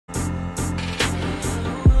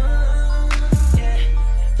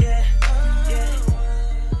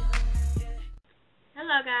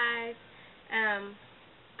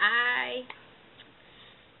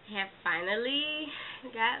finally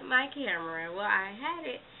got my camera. Well, I had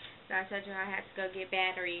it, so I told you I had to go get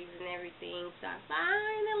batteries and everything. So I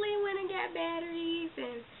finally went and got batteries,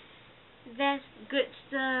 and that's good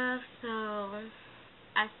stuff. So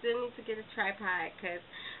I still need to get a tripod because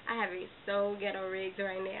I have it so ghetto rigged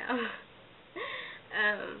right now.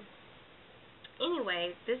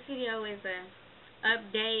 Anyway, this video is a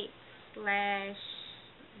update slash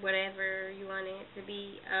whatever you want it to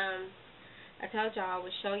be. I told y'all I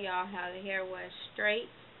would show y'all how the hair was straight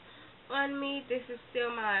on me. This is still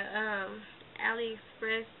my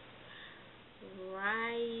AliExpress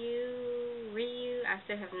Ryu. I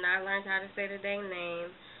still have not learned how to say the dang name.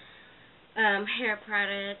 Hair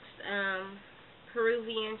products,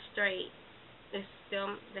 Peruvian straight. It's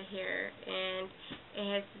still the hair, and it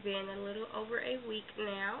has been a little over a week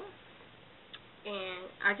now. And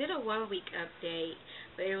I did a 1 week update,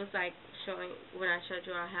 but it was like showing when I showed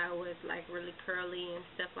you all how it was like really curly and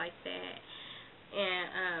stuff like that.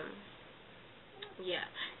 And yeah.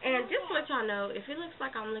 And just to let y'all know, if it looks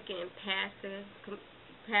like I'm looking past the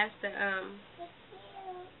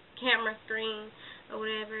camera screen or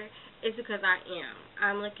whatever, it's because I am.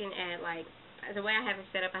 I'm looking at like the way I have it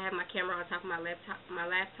set up. I have my camera on top of my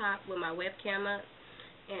laptop with my webcam up,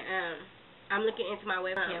 and I'm looking into my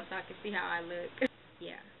webcam so I can see how I look.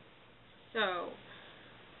 Yeah. So,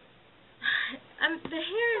 the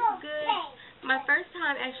hair is good. My first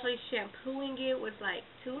time actually shampooing it was like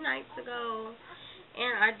 2 nights ago,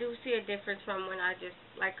 and I do see a difference from when I just,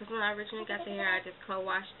 like, because when I originally got the hair, I just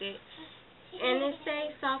co-washed it, and it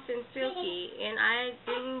stayed soft and silky, and I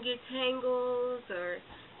didn't get tangles or,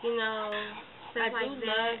 you know, stuff like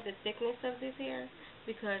that. I love the thickness of this hair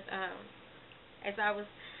because, as I was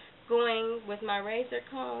going with my razor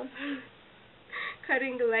comb,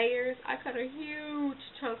 cutting the layers, I cut a huge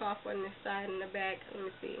chunk off on the side and the back. Let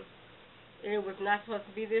me see. It was not supposed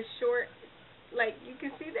to be this short. Like, you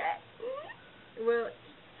can see that? Well,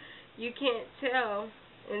 you can't tell,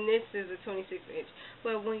 and this is a 26-inch.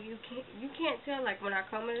 But when you can't tell, like when I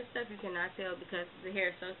comb it and stuff, you cannot tell because the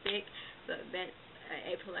hair is so thick. So that's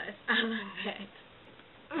A+. I love that.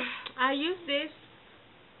 I use this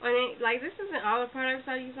on it, like, this isn't all the products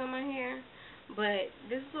I use on my hair, but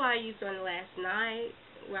this is what I used on the last night,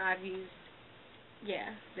 where I've used, yeah,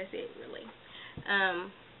 that's it, really.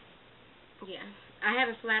 Yeah, I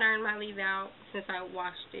haven't flat ironed my leave out since I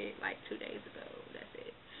washed it, like, 2 days ago, that's it.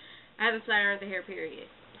 I haven't flat ironed the hair, period,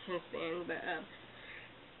 since then, but,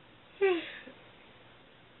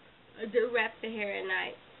 I do wrap the hair at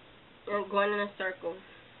night, and going in a circle,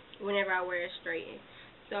 whenever I wear it straightened.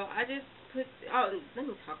 So, I just put, let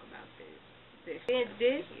me talk about this.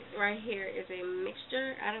 This right here is a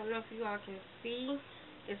mixture. I don't know if you all can see.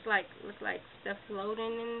 It's like, looks like stuff floating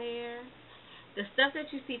in there. The stuff that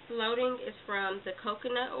you see floating is from the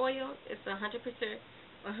coconut oil. It's 100%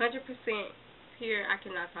 pure. I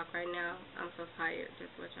cannot talk right now. I'm so tired,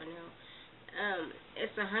 just to let y'all know.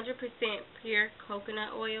 It's 100% pure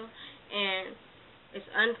coconut oil, and it's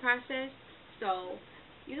unprocessed. So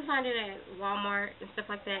you can find it at Walmart and stuff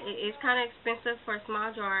like that. It is kind of expensive for a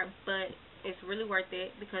small jar, but it's really worth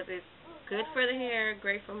it because it's good for the hair,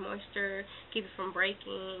 great for moisture, keep it from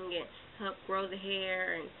breaking, and help grow the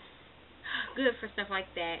hair, and good for stuff like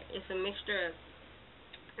that. It's a mixture of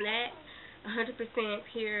that, 100%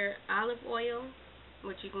 pure olive oil,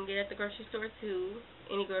 which you can get at the grocery store too,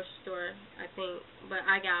 any grocery store, I think. But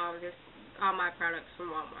I got all my products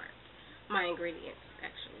from Walmart, my ingredients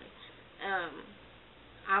actually.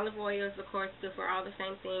 Olive oil is, of course, good for all the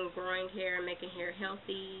same thing, growing hair, making hair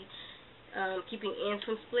healthy, keeping ends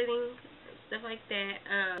from splitting, stuff like that.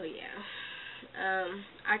 Yeah.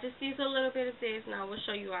 I just use a little bit of this, and I will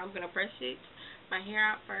show you how I'm going to brush my hair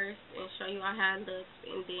out first, and show you all how it looks,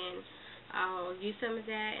 and then I'll use some of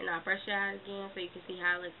that, and I'll brush it out again so you can see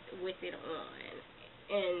how it looks with it on,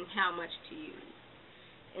 and how much to use.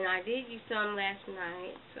 And I did use some last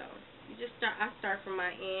night, so I start from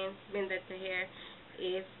my ends, bend that the hair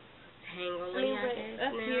is tangling, I guess.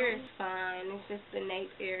 Up here is fine. It's just the nape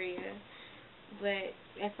area. But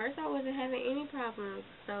at first I wasn't having any problems,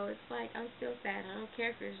 so it's like I'm still sad. I don't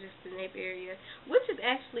care if it's just the nape area, which is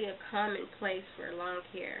actually a common place for long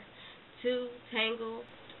hair to tangle.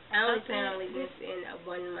 I only plan on leaving this in 1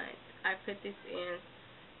 month. I put this in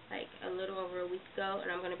like a little over a week ago, and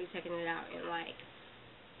I'm going to be taking it out in like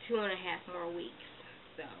 2.5 more weeks.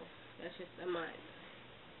 So that's just a month.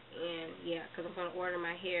 And yeah, because I'm going to order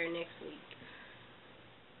my hair next week.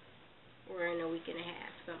 Or in a week and a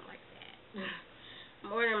half, something like that.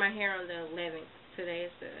 I'm ordering my hair on the 11th.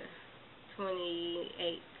 Today is the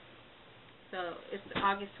 28th. So it's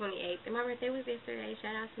August 28th. And my birthday was yesterday.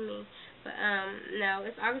 Shout out to me. But no,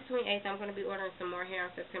 it's August 28th. I'm gonna be ordering some more hair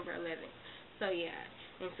on September 11th. So yeah,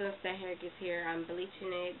 and since that hair gets here, I'm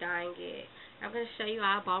bleaching it, dyeing it. I'm gonna show you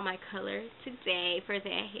all I bought my color today for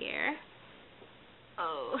that hair.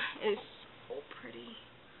 Oh, it's so pretty.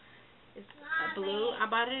 It's a blue. I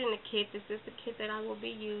bought it in a kit. This is the kit that I will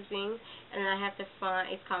be using, and I have to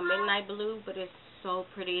find. It's called Midnight Blue, but it's so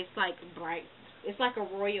pretty. It's like bright. It's like a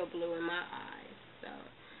royal blue in my eyes. So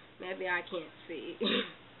maybe I can't see,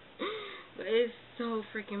 but it's so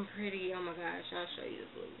freaking pretty. Oh my gosh! I'll show you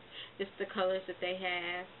the blue. Just the colors that they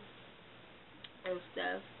have and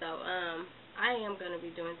stuff. So I am gonna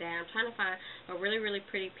be doing that. I'm trying to find a really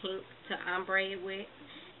pretty pink to ombre it with.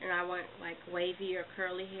 And I want like wavy or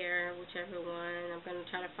curly hair, whichever one. I'm going to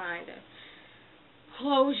try to find a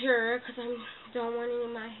closure because I don't want any of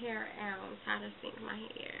my hair out. I'm tired of seeing my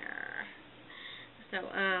hair. So,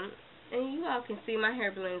 and you all can see my hair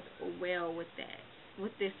blends well with that,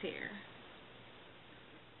 with this hair.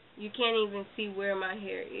 You can't even see where my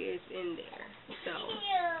hair is in there. So,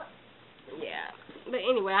 yeah. But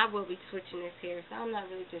anyway, I will be switching this hair, so I'm not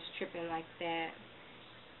really just tripping like that.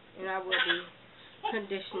 And I will be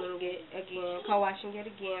conditioning it again, co-washing it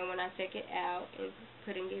again when I take it out and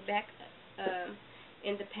putting it back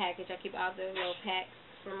in the package. I keep all the little packs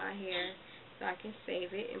for my hair so I can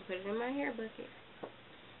save it and put it in my hair bucket.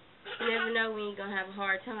 You never know when you're gonna have a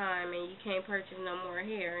hard time and you can't purchase no more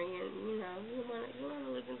hair, and you know you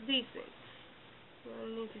wanna look decent. You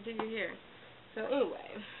don't need to do your hair. So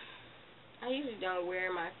anyway, I usually don't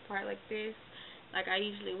wear my part like this. Like I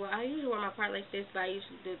usually wear my part like this, but I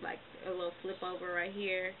usually do like a little flip over right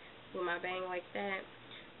here with my bang like that.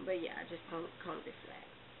 But yeah, I just comb this back,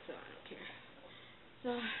 so I don't care. So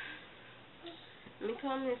let me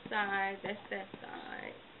comb this side. That's that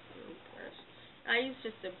side. I use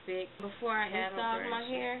just a big before I massage my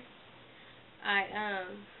hair. I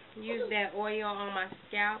use that oil on my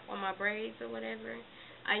scalp, on my braids or whatever.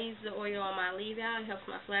 I use the oil on my leave out. It helps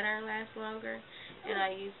my flat iron last longer, and I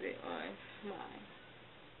use it on my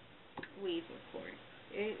weave, of course.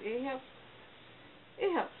 It helps. It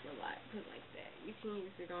helps a lot. Put it like that. You can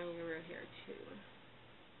use it on your real hair too.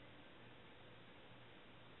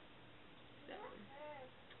 So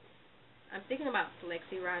I'm thinking about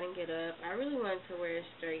flexi riding it up. I really wanted to wear it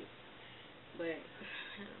straight, but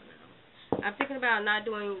I don't know. I'm thinking about not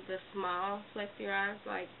doing the small flexi rides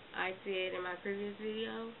like I did in my previous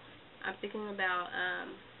video. I'm thinking about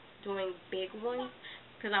doing big ones,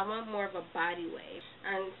 because I want more of a body wave.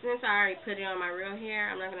 And since I already put it on my real hair,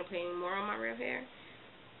 I'm not going to put any more on my real hair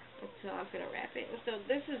until I'm going to wrap it. And so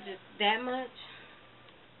this is just that much.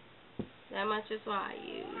 That much is what I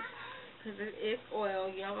use. Because it's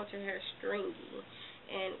oil. You don't want your hair stringy.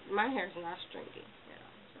 And my hair's not stringy at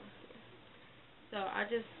all. So, yeah. So I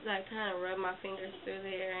just like kind of rub my fingers through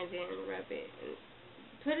there and then rub it. And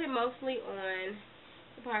put it mostly on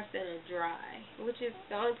the parts that are dry, which is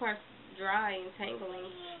the only parts dry and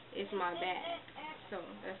tangling is my back. So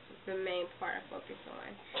that's the main part I focus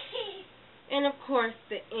on. And of course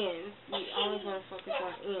the ends. You always want to focus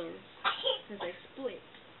on ends because they split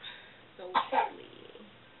so quickly.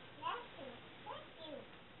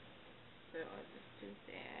 So I'll just do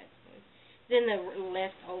that. Then the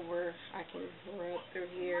leftover I can rub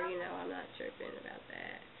through here. You know, I'm not tripping about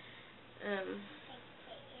that.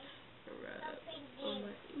 Rub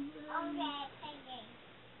on my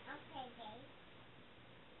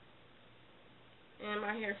and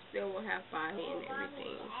my hair still will have body and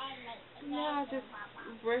everything. Now I just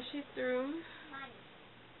brush it through.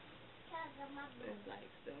 It's like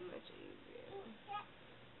so much easier. You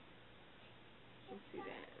can see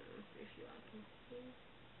that. Let's see if you all can see.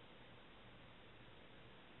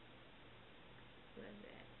 Like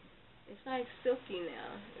that. It's like silky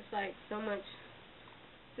now. It's like so much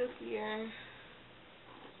silkier.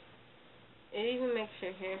 It even makes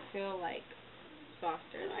your hair feel like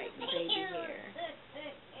softer, like baby hair or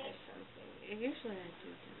something. Usually I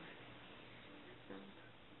do my baby hair, so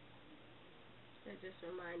that just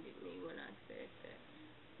reminded me when I said that,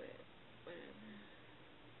 but whatever.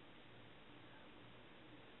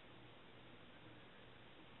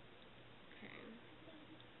 Okay,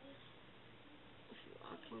 if you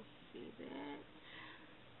all can see that,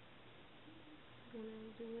 I'm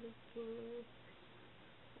gonna do it again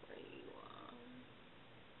for you all.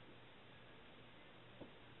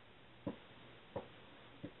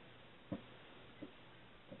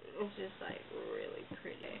 It's just like really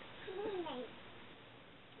pretty.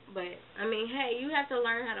 But I mean, hey, you have to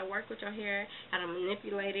learn how to work with your hair, how to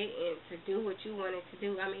manipulate it, and to do what you want it to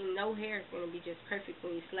do. I mean, no hair is going to be just perfect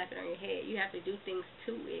when you slap it on your head. You have to do things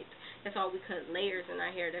to it. That's why we cut layers in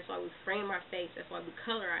our hair. That's why we frame our face. That's why we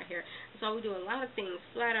color our hair. That's why we do a lot of things,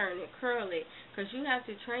 flat iron and curl it, because you have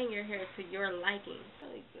to train your hair to your liking. It's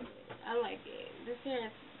really good. I like it. This hair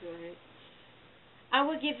is good. I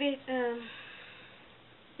would give it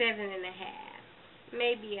 7.5,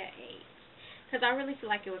 maybe an 8. Because I really feel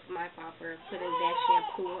like it was my fault for putting that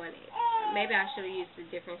shampoo on it. Maybe I should have used a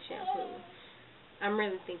different shampoo. I'm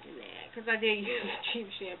really thinking that. Because I did use a cheap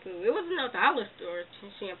shampoo. It wasn't no dollar store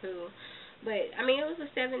shampoo. But, I mean, it was a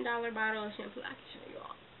 $7 bottle of shampoo. I can show you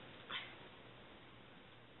all.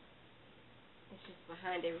 It's just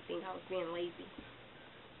behind everything. I was being lazy.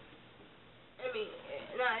 I mean,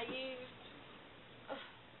 and I used,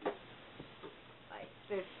 like,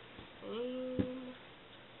 this same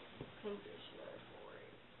conditioner for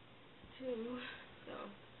it too. So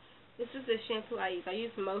this is the shampoo I use. I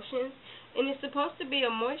use Motions, and it's supposed to be a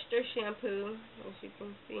moisture shampoo, as you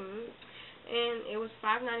can see. And it was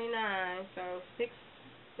 $5.99, so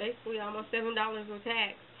basically almost $7 with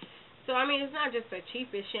tax. So I mean, it's not just the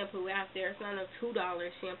cheapest shampoo out there. It's not a $2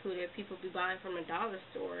 shampoo that people be buying from a dollar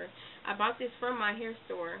store. I bought this from my hair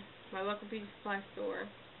store, my local beauty supply store,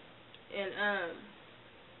 and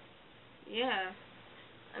yeah.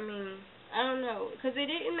 I mean, I don't know, because it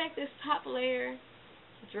didn't make this top layer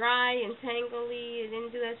dry and tangly. It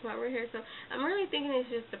didn't do that to my real hair. So I'm really thinking it's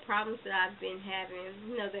just the problems that I've been having,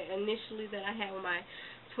 you know, that initially that I had with my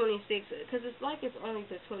 26, because it's like it's only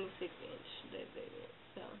the 26-inch that did it.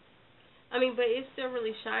 So, I mean, but it's still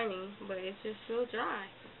really shiny, but it's just still dry.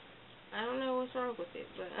 I don't know what's wrong with it,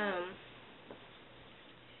 but,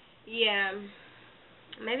 yeah,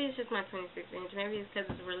 maybe it's just my 26-inch. Maybe it's because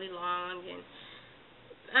it's really long, and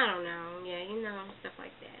I don't know, yeah, you know, stuff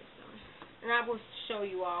like that. So, and I will show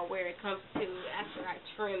you all where it comes to after I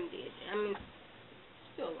trimmed it. I mean,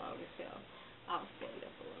 it's still long as hell. I'll stand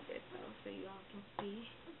up a little bit though, so you all can see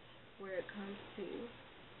where it comes to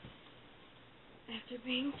after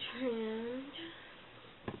being trimmed.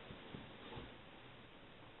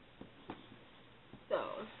 So,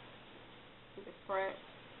 the front,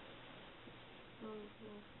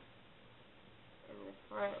 and the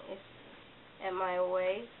front is at my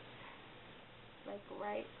waist, like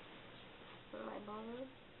right on my bone,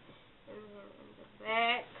 and then in the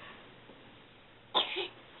back,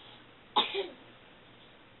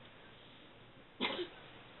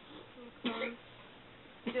 it comes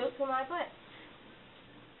still to my butt,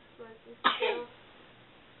 but it's still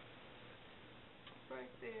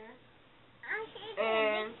right there.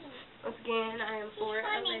 And once again, I am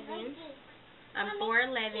 4'11". I'm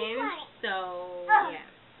 4'11", so yeah.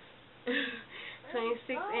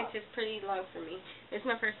 26 inch is pretty low for me. It's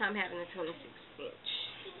my first time having a 26 inch.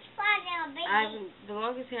 The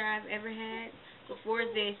longest hair I've ever had before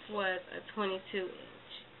this was a 22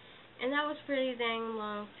 inch. And that was pretty dang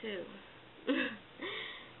long too.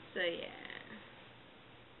 So yeah.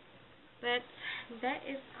 But that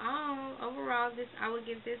is all. Overall, I would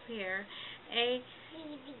give this hair a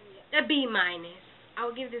B minus. I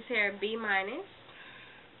would give this hair a B minus.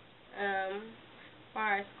 As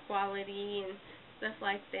far as quality and stuff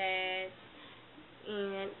like that.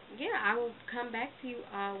 And yeah, I will come back to you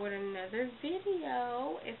all with another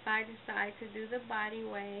video if I decide to do the body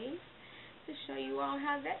wave, to show you all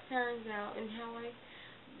how that turns out and how I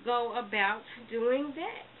go about doing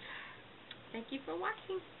that. Thank you for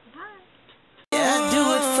watching. Bye. Yeah, I do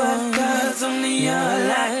it for girls, only you're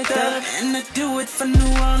like that. And I do it for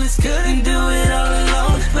New Orleans, couldn't do it all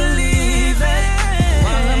alone. Believe